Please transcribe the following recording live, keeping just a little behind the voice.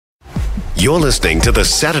You're listening to the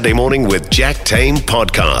Saturday Morning with Jack Tame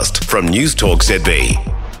podcast from News Talk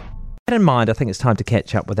ZB. In mind, I think it's time to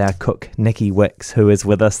catch up with our cook, Nici Wickes, who is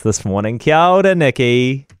with us this morning. Kia ora,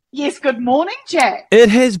 Nici. Yes, good morning, Jack. It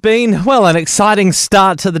has been, well, an exciting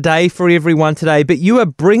start to the day for everyone today, but you are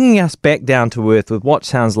bringing us back down to earth with what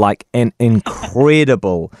sounds like an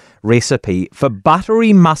incredible recipe for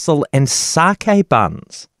buttery mussel and sake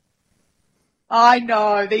buns. I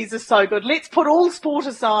know, these are so good. Let's put all sport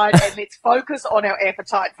aside and let's focus on our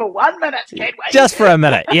appetite for 1 minute, can't we? Just for a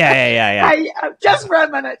minute. Yeah. Hey, just for a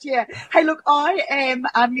minute, yeah. Hey, look, I am,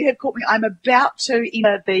 you have caught me, I'm about to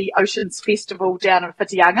enter the Oceans Festival down in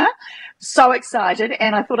Whitianga. So excited,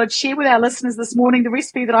 and I thought I'd share with our listeners this morning the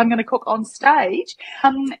recipe that I'm going to cook on stage.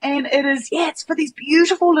 And it is, it's for these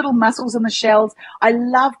beautiful little mussels in the shells. I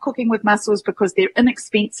love cooking with mussels because they're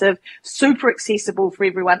inexpensive, super accessible for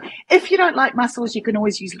everyone. If you don't like mussels, you can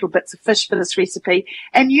always use little bits of fish for this recipe.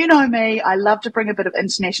 And you know me, I love to bring a bit of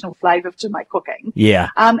international flavour to my cooking. Yeah.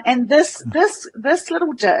 And this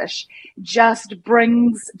little dish just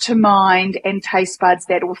brings to mind and taste buds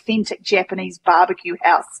that authentic Japanese barbecue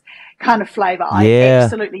house kind of flavour. I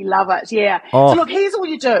absolutely love it. Yeah. Oh. So look, here's all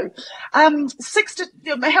you do. 6 to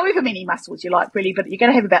however many mussels you like, really, but you're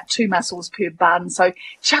going to have about 2 mussels per bun. So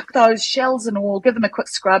chuck those shells and all, give them a quick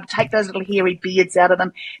scrub, take those little hairy beards out of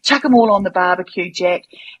them, chuck them all on the barbecue, Jack.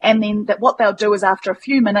 And then what they'll do is after a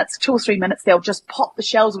few minutes, 2 or 3 minutes, they'll just pop, the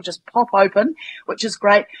shells will just pop open, which is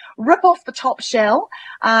great. Rip off the top shell,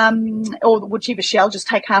 or whichever shell, just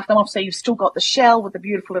take half them off so you've still got the shell with the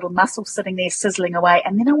beautiful little mussel sitting there sizzling away.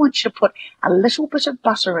 And then I want you to put a little bit of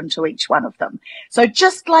butter into each one of them. So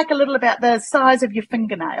just like a little about the size of your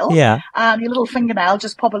fingernail, your little fingernail,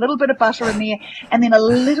 just pop a little bit of butter in there and then a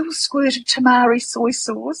little squirt of tamari soy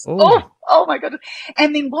sauce. Oh my goodness.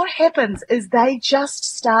 And then what happens is they just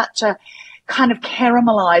start to kind of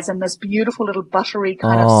caramelize in this beautiful little buttery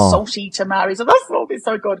kind of salty tamari. So this will be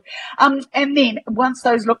so good. And then once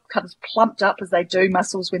those look kind of plumped up as they do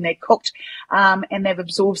mussels when they're cooked, and they've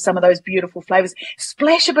absorbed some of those beautiful flavors,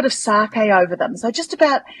 splash a bit of sake over them. So just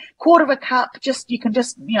about 1/4 cup, you can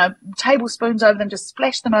tablespoons over them, just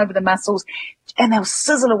splash them over the mussels and they'll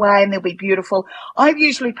sizzle away and they'll be beautiful. I've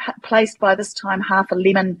usually placed by this time half a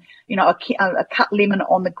lemon, a cut lemon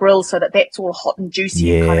on the grill so that that's all hot and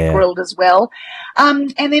juicy and kind of grilled as well.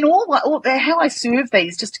 And then how I serve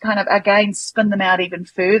these, just to kind of, again, spin them out even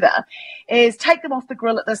further, is take them off the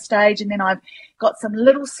grill at this stage, and then I've got some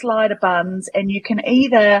little slider buns, and you can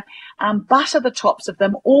either butter the tops of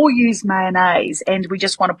them or use mayonnaise, and we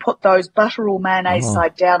just want to put those butter or mayonnaise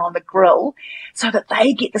side down on the grill so that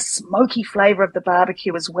they get the smoky flavour of the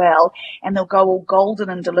barbecue as well, and they'll go all golden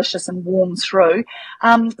and delicious and warm through.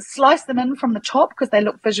 Slice them in from the top because they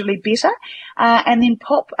look visually better, and then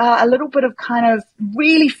pop a little bit of kind of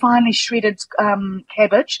really finely shredded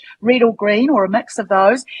cabbage, red or green or a mix of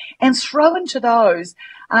those, and throw into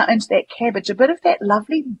that cabbage a bit of that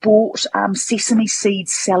lovely bought sesame seed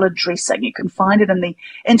salad dressing. You can find it in the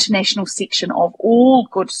international section of all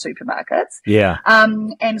good supermarkets. Yeah.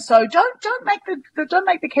 And so don't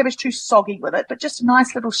make the cabbage too soggy with it, but just a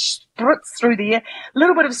nice little spritz through there, a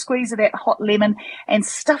little bit of squeeze of that hot lemon, and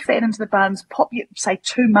stuff that into the buns. Pop say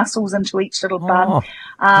 2 mussels into each little bun.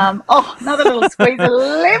 Another little squeeze of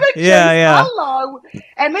lemon juice. Yeah. Hello.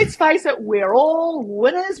 And let's face it, we're all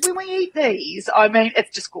winners when we eat these. I mean,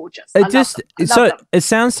 it's just gorgeous. It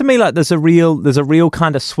sounds to me like there's a real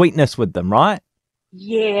kind of sweetness with them, right?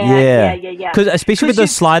 Yeah. Because especially with the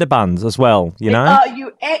slider buns as well,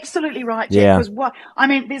 you're absolutely right, Jack.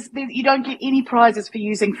 Because you don't get any prizes for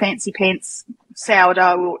using fancy pants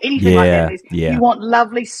sourdough or anything like that. You want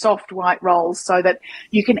lovely soft white rolls so that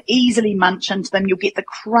you can easily munch into them. You'll get the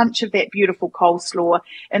crunch of that beautiful coleslaw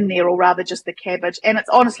in there, or rather just the cabbage. And it's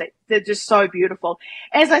honestly, they're just so beautiful.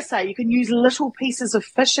 As I say, you can use little pieces of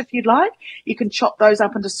fish if you'd like. You can chop those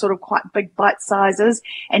up into sort of quite big bite sizes,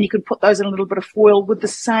 and you can put those in a little bit of foil with the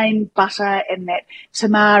same butter and that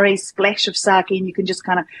tamari splash of sake, and you can just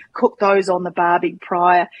kind of cook those on the barbie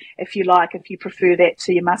prior if you like, if you prefer that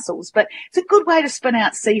to your mussels. But it's a good way to spin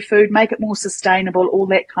out seafood, make it more sustainable, all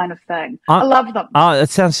that kind of thing. I love them. Oh,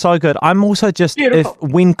 it sounds so good. I'm also just,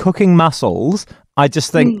 when cooking mussels, I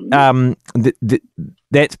just think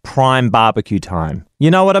that's prime barbecue time.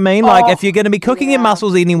 You know what I mean? Like if you're going to be cooking your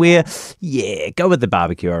mussels anywhere, go with the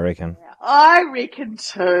barbecue, I reckon. I reckon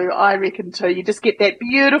too. You just get that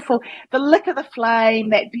beautiful, the lick of the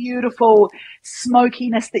flame, that beautiful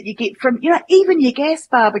smokiness that you get from, even your gas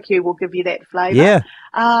barbecue will give you that flavour. Yeah.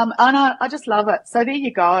 I just love it. So there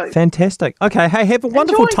you go. Fantastic. Okay, hey, have a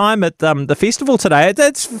wonderful time at the festival today.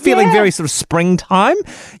 It's feeling very sort of springtime.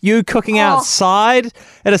 You cooking outside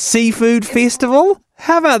at a seafood festival?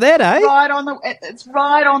 How about that, eh? It's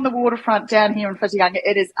right on the waterfront down here in Whitianga.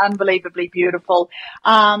 It is unbelievably beautiful.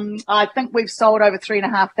 I think we've sold over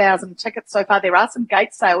 3,500 tickets so far. There are some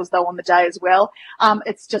gate sales though on the day as well.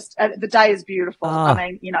 It's just the day is beautiful.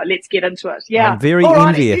 I mean, let's get into it. Yeah, I'm very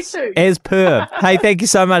envious. As per. Hey, thank you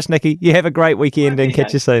so much, Nici. You have a great weekend and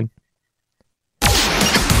catch you soon.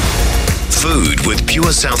 Food with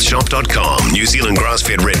puresouthshop.com. New Zealand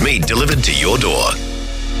grass-fed red meat delivered to your door.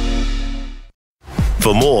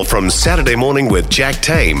 For more from Saturday Morning with Jack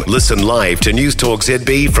Tame, listen live to News Talk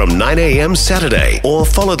ZB from 9 a.m. Saturday or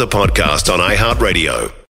follow the podcast on iHeartRadio.